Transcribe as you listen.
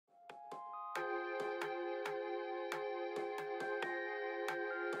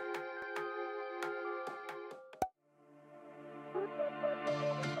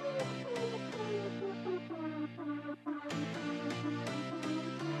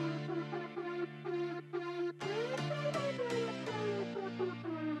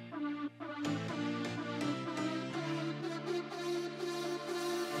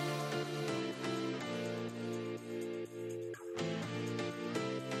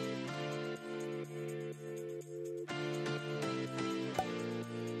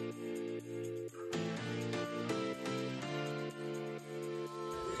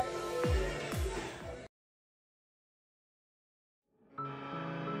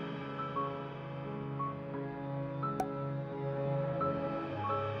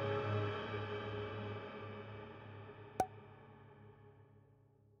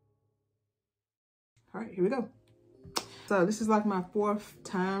All right, here we go. So this is like my 4th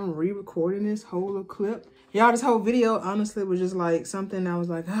time re-recording this whole clip. Y'all, this whole video honestly was just like something I was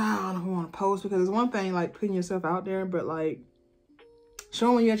like, I don't want to post, because it's one thing like putting yourself out there, but like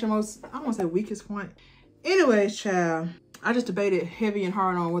showing you at your most, I don't want to say weakest point. Anyways, child, I just debated heavy and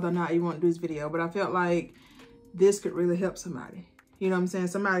hard on whether or not you want to do this video, but I felt like this could really help somebody. You know what I'm saying?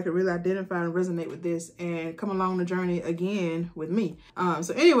 Somebody could really identify and resonate with this and come along the journey again with me.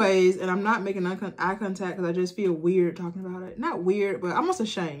 So anyways, and I'm not making eye contact because I just feel weird talking about it. Not weird, but I'm almost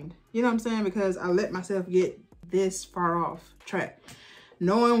ashamed. You know what I'm saying? Because I let myself get this far off track.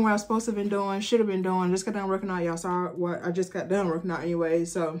 Knowing what I was supposed to have been doing, should have been doing, just got done working out. Y'all saw what I just got done working out anyway.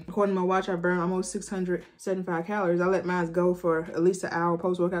 So according to my watch, I burned almost 675 calories. I let mine go for at least an hour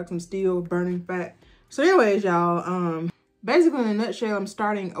post-workout because I'm still burning fat. So anyways, y'all, basically in a nutshell, I'm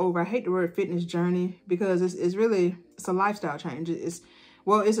starting over. I hate the word fitness journey because it's really, it's a lifestyle change.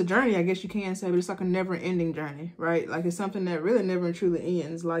 Well, it's a journey, I guess you can say, but it's like a never ending journey, right? Like it's something that really never and truly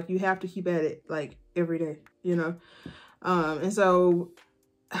ends. Like you have to keep at it like every day, you know? And so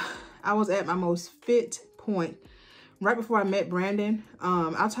I was at my most fit point right before I met Brandon.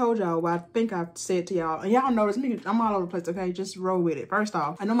 I told y'all what I think I said to y'all, and y'all notice me, I'm all over the place, okay? Just roll with it. First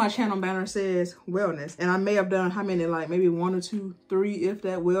off, I know my channel banner says wellness, and I may have done how many, like maybe 1 or 2, 3, if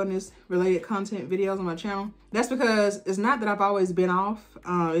that, wellness related content videos on my channel. That's because it's not that I've always been off.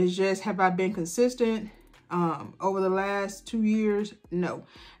 It's just, have I been consistent over the last 2 years? No,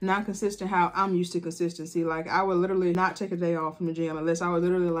 not consistent how I'm used to consistency. Like I would literally not take a day off from the gym unless I was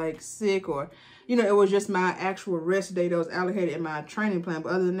literally like sick, or you know, it was just my actual rest day that was allocated in my training plan.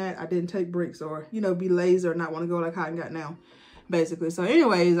 But other than that, I didn't take breaks or, you know, be lazy or not want to go like how I got now, basically. So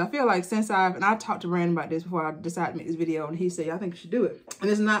anyways, I feel like since and I talked to Brandon about this before I decided to make this video, and he said, I think you should do it. And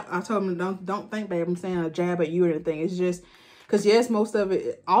it's not, I told him, don't think, babe, I'm saying a jab at you or anything. It's just, because yes, most of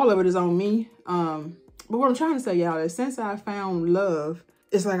it, all of it is on me. But what I'm trying to say, y'all, is since I found love,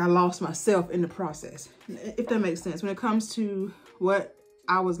 it's like I lost myself in the process, if that makes sense. When it comes to what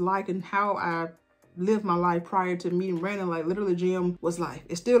I was like and how I lived my life prior to meeting Brandon, like literally gym was life.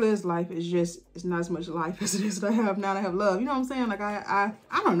 It still is life. It's just, it's not as much life as it is that I have now that I have love. You know what I'm saying? Like I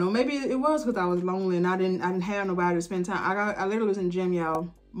don't know, maybe it was because I was lonely and I didn't have nobody to spend time. I literally was in the gym,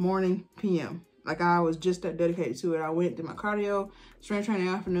 y'all, morning, PM. Like I was just that dedicated to it. I went to my cardio, strength training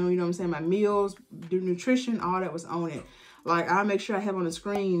afternoon, you know what I'm saying? My meals, the nutrition, all that was on it. Like I make sure I have on the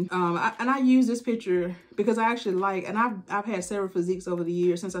screen. And I use this picture because I actually like, and I've had several physiques over the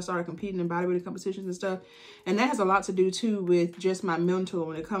years since I started competing in bodybuilding competitions and stuff. And that has a lot to do too with just my mental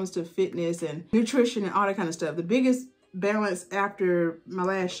when it comes to fitness and nutrition and all that kind of stuff. The biggest balance after my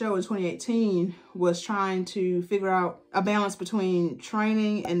last show in 2018 was trying to figure out a balance between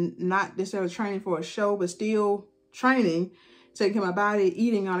training and not necessarily training for a show, but still training, taking care of my body,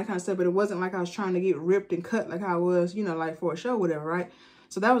 eating, all that kind of stuff. But it wasn't like I was trying to get ripped and cut like I was, you know, like for a show, whatever, right?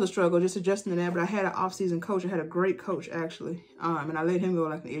 So that was a struggle, just adjusting to that. But I had an off-season coach. I had a great coach, actually. And I let him go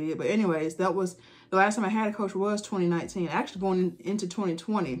like an idiot. But anyways, that was, the last time I had a coach was 2019. Actually going into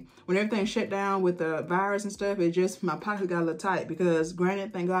 2020. When everything shut down with the virus and stuff, it just, my pocket got a little tight. Because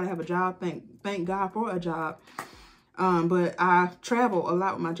granted, thank God I have a job. Thank God for a job. But I travel a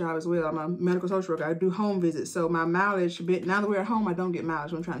lot with my job as well. I'm a medical social worker. I do home visits. So my mileage, now that we're at home, I don't get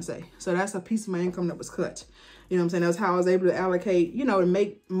mileage, what I'm trying to say. So that's a piece of my income that was cut. You know what I'm saying? That's how I was able to allocate, you know, to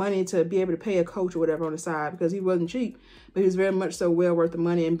make money to be able to pay a coach or whatever on the side, because he wasn't cheap, but he was very much so well worth the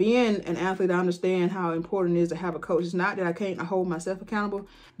money. And being an athlete, I understand how important it is to have a coach. It's not that I can't hold myself accountable,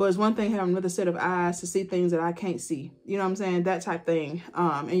 but it's one thing having another set of eyes to see things that I can't see. You know what I'm saying? That type thing.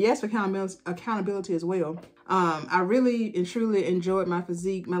 And yes, accountability as well. I really and truly enjoyed my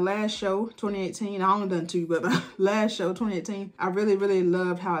physique. My last show, 2018, I only done 2, but my last show, 2018, I really, really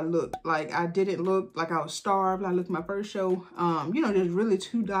loved how I looked. Like I didn't look like I was starved. I looked at my first show, you know, just really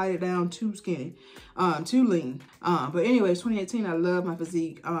too dieted down, too skinny, too lean. But anyways, 2018, I love my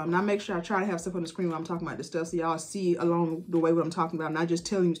physique. And I make sure I try to have stuff on the screen when I'm talking about this stuff, so y'all see along the way what I'm talking about. I'm not just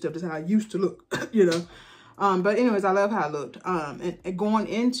telling you stuff, that's how I used to look, you know. But anyways, I love how I looked. And going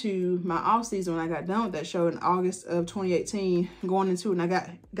into my off season, when I got done with that show in August of 2018, going into it, and I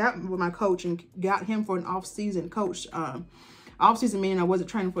got with my coach and got him for an off season coach. Off season meaning I wasn't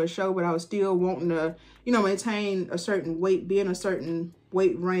training for a show, but I was still wanting to, you know, maintain a certain weight, be in a certain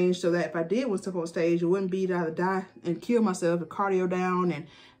weight range, so that if I did want stuff on stage, it wouldn't be that I would die and kill myself, the cardio down and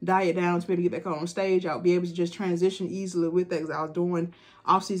diet down to be able to get back on stage. I would be able to just transition easily with that, because I was doing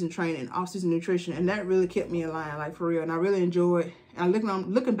off-season training, off-season nutrition, and that really kept me in line, like for real. And I really enjoyed And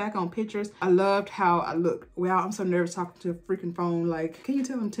looking back on pictures, I loved how I looked. Wow, I'm so nervous talking to a freaking phone. Like, can you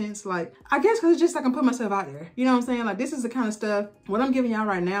tell I'm tense? Like, I guess because it's just like I'm putting myself out there. You know what I'm saying? Like, this is the kind of stuff, what I'm giving y'all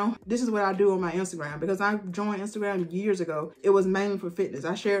right now, this is what I do on my Instagram. Because I joined Instagram years ago. It was mainly for fitness.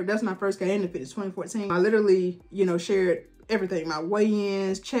 I shared, that's when I first got into fitness, 2014. I literally, you know, shared everything, my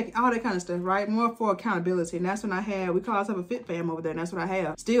weigh-ins, check, all that kind of stuff, right? More for accountability. And that's when I had, we call ourselves a fit fam over there, and that's what I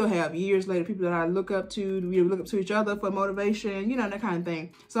have. Still have, years later, people that I look up to, we look up to each other for motivation, you know, that kind of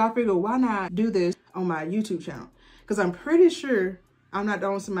thing. So I figured, why not do this on my YouTube channel? Because I'm pretty sure I'm not the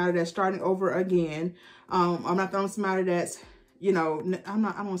only somebody that's starting over again. I'm not the only somebody that's, you know, I don't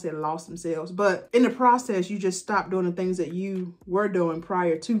want to say lost themselves, but in the process, you just stop doing the things that you were doing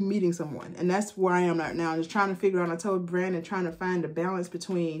prior to meeting someone. And that's where I am right now. Just trying to figure out, I told Brandon, trying to find the balance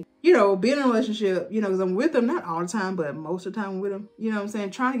between, you know, being in a relationship, you know, because I'm with him, not all the time, but most of the time I'm with him, you know what I'm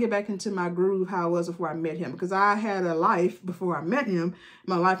saying? Trying to get back into my groove, how I was before I met him, because I had a life before I met him.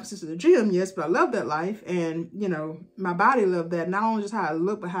 My life consisted of the gym, yes, but I loved that life. And, you know, my body loved that. Not only just how I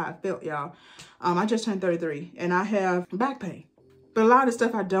looked, but how I felt, y'all. I just turned 33 and I have back pain. But a lot of the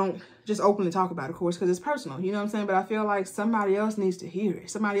stuff I don't just openly talk about, of course, because it's personal, you know what I'm saying? But I feel like somebody else needs to hear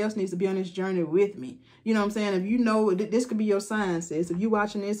it. Somebody else needs to be on this journey with me. You know what I'm saying? If you know, this could be your sign, sis. If you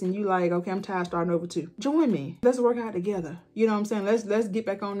watching this and you like, okay, I'm tired of starting over too, join me. Let's work out together. You know what I'm saying? Let's get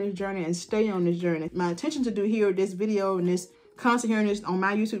back on this journey and stay on this journey. My intention to do here, this video and this content here this on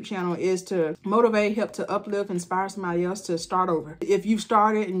my YouTube channel is to motivate, help to uplift, inspire somebody else to start over. If you've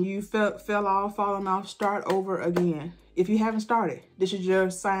started and you fallen off, start over again. If you haven't started, this is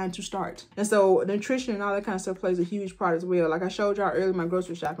your sign to start. And so nutrition and all that kind of stuff plays a huge part as well. Like I showed y'all earlier, my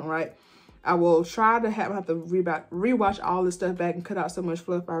grocery shopping, right? I will try to have to rewatch all this stuff back and cut out so much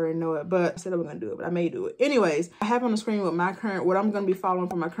fluff. I already know it, but I said I was gonna do it, but I may do it. Anyways, I have on the screen what I'm gonna be following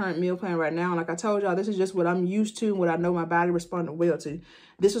for my current meal plan right now. And like I told y'all, this is just what I'm used to and what I know my body responded well to.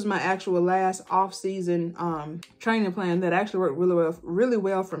 This was my actual last off-season training plan that actually worked really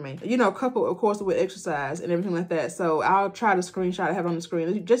well for me. You know, coupled, of course, with exercise and everything like that. So I'll try to screenshot, I have it on the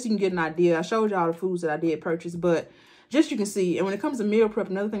screen, just so you can get an idea. I showed y'all the foods that I did purchase, but just you can see. And when it comes to meal prep,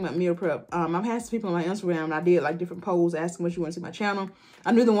 another thing about meal prep, I've had some people on my Instagram and I did like different polls asking what you want to see my channel.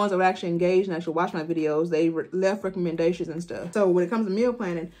 I knew the ones that would actually engage and actually watch my videos, they left recommendations and stuff. So when it comes to meal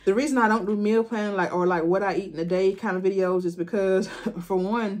planning, the reason I don't do meal planning or what I eat in a day kind of videos is because, for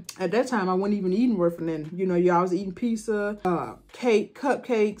one, at that time I wasn't even eating worth it. And you know, I was eating pizza, cake,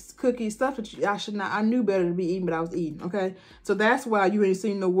 cupcakes, cookies, stuff that I knew better to be eating, but I was eating, okay? So that's why you ain't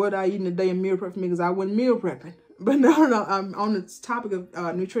seen what I eat in a day in meal prep for me, because I wasn't meal prepping. But no, I'm on the topic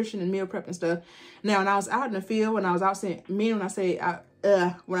of nutrition and meal prep and stuff. Now, when I was out in the field, when I was out seeing, when I say out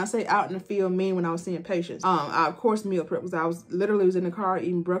in the field, when I was seeing patients, I, of course, meal prep, because I was literally in the car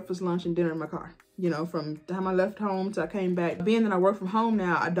eating breakfast, lunch, and dinner in my car. You know, from the time I left home till I came back. Being that I work from home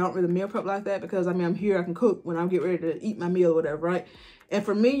now, I don't really meal prep like that because, I mean, I'm here, I can cook when I get ready to eat my meal or whatever, right? And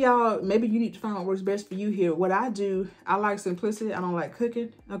for me, y'all, maybe you need to find what works best for you here. What I do, I like simplicity. I don't like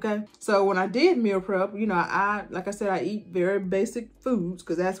cooking, okay? So when I did meal prep, you know, like I said, I eat very basic foods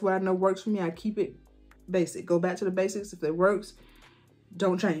because that's what I know works for me. I keep it basic. Go back to the basics. If it works,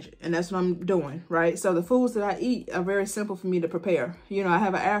 don't change it. And that's what I'm doing, right? So the foods that I eat are very simple for me to prepare. You know, I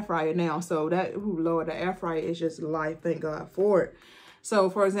have an air fryer now. So that, oh Lord, the air fryer is just life. Thank God for it. So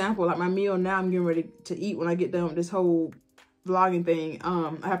for example, like my meal now, I'm getting ready to eat when I get done with this whole vlogging thing.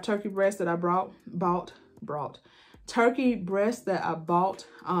 I have turkey breast that I bought turkey breast that I bought,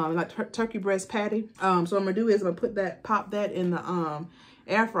 like turkey breast patty. So what I'm gonna do is I'm gonna pop that in the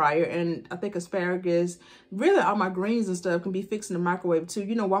air fryer. And I think asparagus, really all my greens and stuff can be fixed in the microwave too.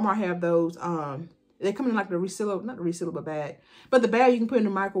 You know, Walmart have those, they come in like not the resealable bag, but the bag you can put in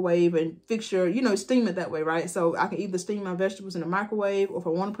the microwave and fix your, you know, steam it that way, right? So I can either steam my vegetables in the microwave, or if I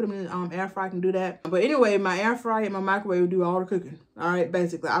want to put them in the air fryer, I can do that. But anyway, my air fryer and my microwave do all the cooking. All right,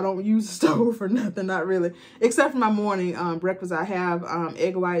 basically, I don't use the stove for nothing, not really, except for my morning breakfast. I have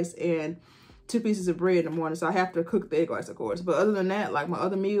egg whites and 2 pieces of bread in the morning, so I have to cook the egg whites, of course. But other than that, like my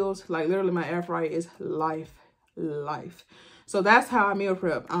other meals, like literally my air fryer is life. So that's how I meal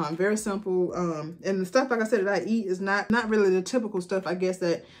prep. Very simple. And the stuff, like I said, that I eat is not really the typical stuff, I guess,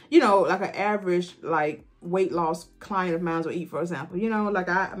 that, you know, like an average, like, weight loss client of mine will eat, for example. You know, like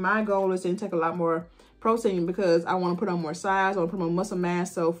my goal is to intake a lot more protein because I want to put on more size, I want to put on muscle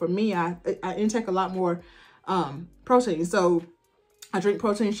mass. So for me, I intake a lot more protein. So I drink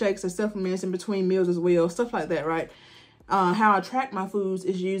protein shakes and supplements in between meals as well, stuff like that, right? how I track my foods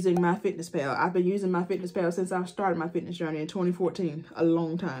is using MyFitnessPal. I've been using MyFitnessPal since I started my fitness journey in 2014, a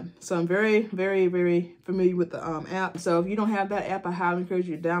long time. So I'm very, very, very familiar with the app. So if you don't have that app, I highly encourage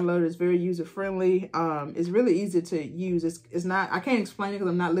you to download it. It's very user-friendly. It's really easy to use. It's not, I can't explain it because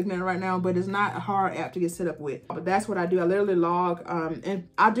I'm not looking at it right now, but it's not a hard app to get set up with. But that's what I do. I literally log, and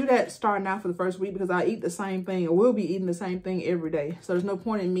I do that starting out for the first week because I eat the same thing, or will be eating the same thing every day. So there's no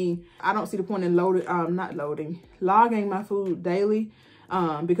point in me, I don't see the point in logging my food daily,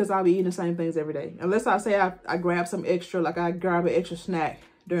 because I'll be eating the same things every day. Unless I say I grab some extra, like I grab an extra snack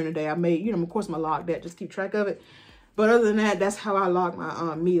during the day. I may, you know, of course, I'm gonna log that, just keep track of it. But other than that, that's how I log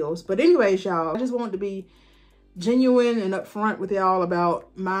my meals. But anyways, y'all, I just wanted to be genuine and upfront with y'all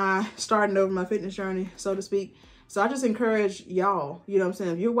about my starting over my fitness journey, so to speak. So I just encourage y'all, you know what I'm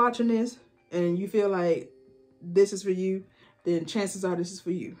saying, if you're watching this and you feel like this is for you, then chances are this is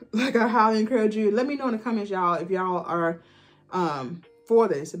for you. Like, I highly encourage you. Let me know in the comments, y'all, if y'all are for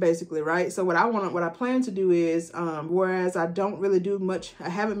this, basically, right? So what I plan to do is, whereas I don't really do much, I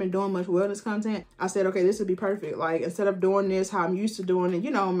haven't been doing much wellness content, I said, okay, this would be perfect. Like, instead of doing this how I'm used to doing it, you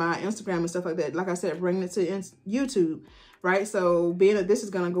know, my Instagram and stuff like that, like I said, bringing it to YouTube, right? So being that this is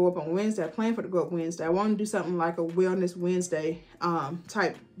going to go up on Wednesday, I plan for it to go up Wednesday. I want to do something like a Wellness Wednesday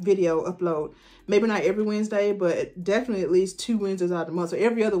type video upload. Maybe not every Wednesday, but definitely at least 2 Wednesdays out of the month. So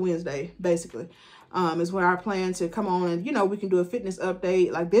every other Wednesday, basically, is where I plan to come on and, you know, we can do a fitness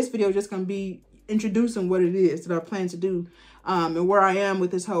update. Like, this video is just going to be introducing what it is that I plan to do, and where I am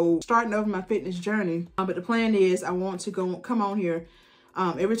with this whole starting over my fitness journey. But the plan is I want to come on here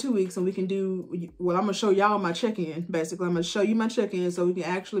every 2 weeks, and we can do, well, I'm going to show y'all my check-in, basically. I'm going to show you my check-in so we can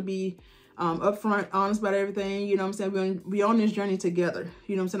actually be upfront, honest about everything. You know what I'm saying? We're going to be on this journey together.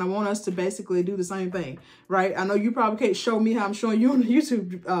 You know what I'm saying? I want us to basically do the same thing, right? I know you probably can't show me how I'm showing you on the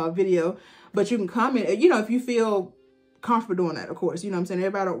YouTube video, but you can comment, you know, if you feel comfortable doing that, of course. You know what I'm saying?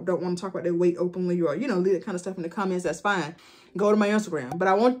 Everybody don't want to talk about their weight openly, or, you know, leave that kind of stuff in the comments. That's fine. Go to my Instagram. But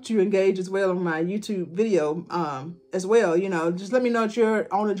I want you to engage as well on my YouTube video as well. You know, just let me know that you're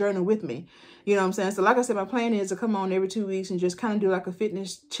on the journey with me. You know what I'm saying? So like I said, my plan is to come on every 2 weeks and just kind of do like a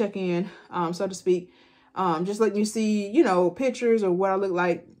fitness check-in, so to speak. Just letting you see, you know, pictures of what I look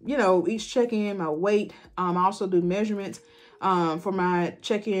like, you know, each check-in, my weight. I also do measurements for my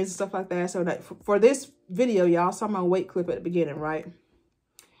check-ins and stuff like that. So that for this video, y'all saw my weight clip at the beginning, right?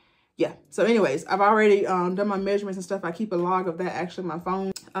 Yeah. So anyways, I've already done my measurements and stuff. I keep a log of that actually on my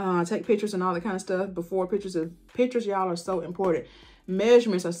phone. Take pictures and all that kind of stuff before pictures. Y'all are so important.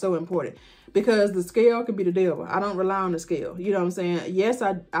 Measurements are so important because the scale can be the devil. I don't rely on the scale. You know what I'm saying? Yes,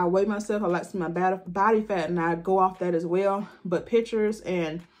 I weigh myself. I like to see my body fat, and I go off that as well. But pictures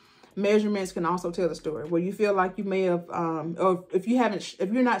and measurements can also tell the story. Where you feel like you may have, or if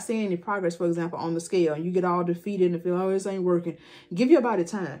you're not seeing any progress, for example, on the scale, you get all defeated and feel, oh, this ain't working. Give your body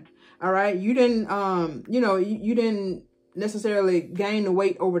time. All right. You didn't, you know, you didn't necessarily gain the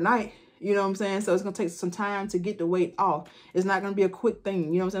weight overnight. You know what I'm saying? So it's going to take some time to get the weight off. It's not going to be a quick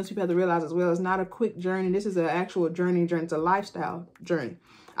thing. You know what I'm saying? So people have to realize as well, it's not a quick journey. This is an actual journey. It's a lifestyle journey.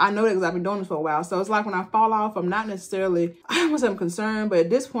 I know that because I've been doing this for a while. So it's like when I fall off, I'm not necessarily, I don't want to say I'm concerned, but at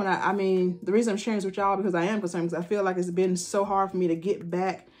this point, I mean, the reason I'm sharing this with y'all because I am concerned, because I feel like it's been so hard for me to get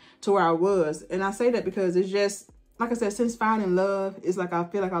back to where I was. And I say that because it's just, like I said, since finding love, it's like I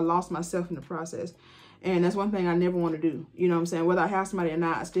feel like I lost myself in the process. And that's one thing I never want to do. You know what I'm saying? Whether I have somebody or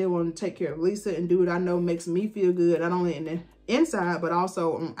not, I still want to take care of Lisa and do what I know makes me feel good, not only in the inside, but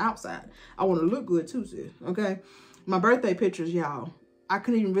also on the outside. I want to look good too, sis. Okay? My birthday pictures, y'all. I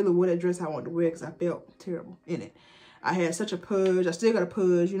couldn't even really wear that dress I wanted to wear because I felt terrible in it. I had such a pudge. I still got a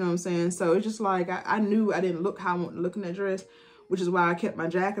pudge, you know what I'm saying? So it's just like I knew I didn't look how I wanted to look in that dress, which is why I kept my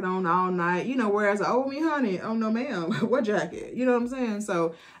jacket on all night. You know, whereas, oh, me, honey, oh, no, ma'am, what jacket? You know what I'm saying?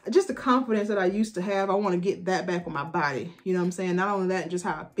 So just the confidence that I used to have, I want to get that back on my body. You know what I'm saying? Not only that, just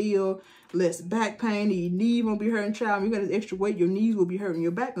how I feel, less back pain, your knee won't be hurting, child. You got this extra weight, your knees will be hurting,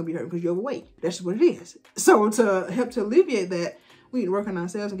 your back will be hurting because you're overweight. That's just what it is. So to help to alleviate that, we need to work on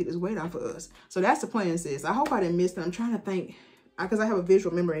ourselves and get this weight off of us. So that's the plan, sis. I hope I didn't miss that. I'm trying to think, because I have a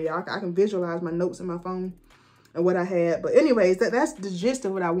visual memory, y'all. I can visualize my notes in my phone and what I had. But anyways, that's the gist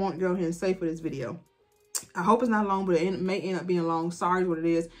of what I want to go ahead and say for this video. I hope it's not long, but it may end up being long. Sorry what it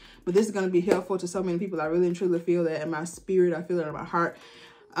is. But this is going to be helpful to so many people. I really and truly feel that in my spirit. I feel it in my heart.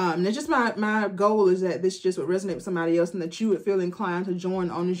 And it's just my goal is that this just would resonate with somebody else and that you would feel inclined to join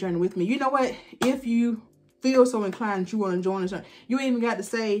on this journey with me. You know what? If you feel so inclined that you want to join this journey, you ain't even got to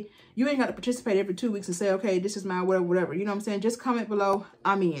say, you ain't got to participate every 2 weeks and say, okay, this is my whatever. You know what I'm saying? Just comment below,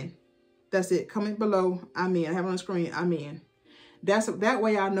 I'm in. That's it. Comment below, I'm in. I have it on the screen, I'm in. that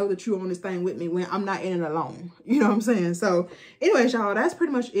way I know that you're on this thing with me when I'm not in it alone. You know what I'm saying? So anyways, y'all, that's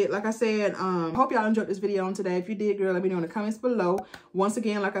pretty much it. Like I said, hope y'all enjoyed this video on today. If you did, girl, let me know in the comments below. Once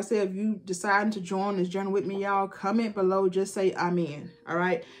again, like I said, if you deciding to join this journey with me, y'all, comment below, just say I'm in. All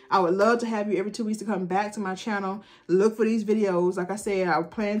right, I would love to have you every 2 weeks to come back to my channel, look for these videos. Like I said, I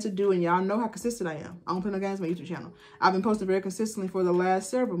plan to do, and y'all know how consistent I am. I don't play no games on my YouTube channel. I've been posting very consistently for the last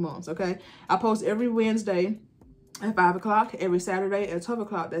several months. Okay, I post every Wednesday at 5 o'clock, every Saturday at 12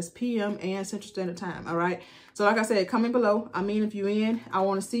 o'clock. That's PM and Central Standard Time. All right. So like I said, comment below. I mean, if you in, I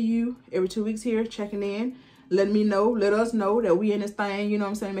want to see you every 2 weeks here, checking in, letting me know, let us know that we in this thing, you know what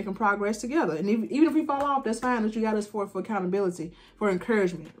I'm saying, making progress together. And even if we fall off, that's fine. That you got us for accountability, for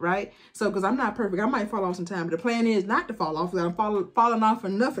encouragement, right? So, because I'm not perfect, I might fall off sometime, but the plan is not to fall off. Because I'm falling off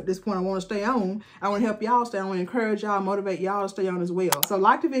enough at this point. I want to stay on. I want to help y'all stay. I want to encourage y'all, motivate y'all to stay on as well. So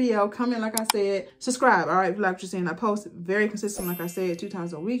like the video, comment, like I said, subscribe. All right, if you like what you're seeing, I post very consistent, like I said, 2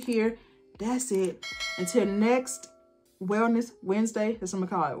 times a week here. That's it. Until next Wellness Wednesday, that's what I'm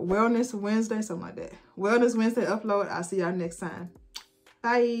gonna call it. Wellness Wednesday, something like that. Wellness Wednesday upload. I'll see y'all next time.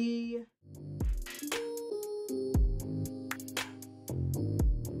 Bye.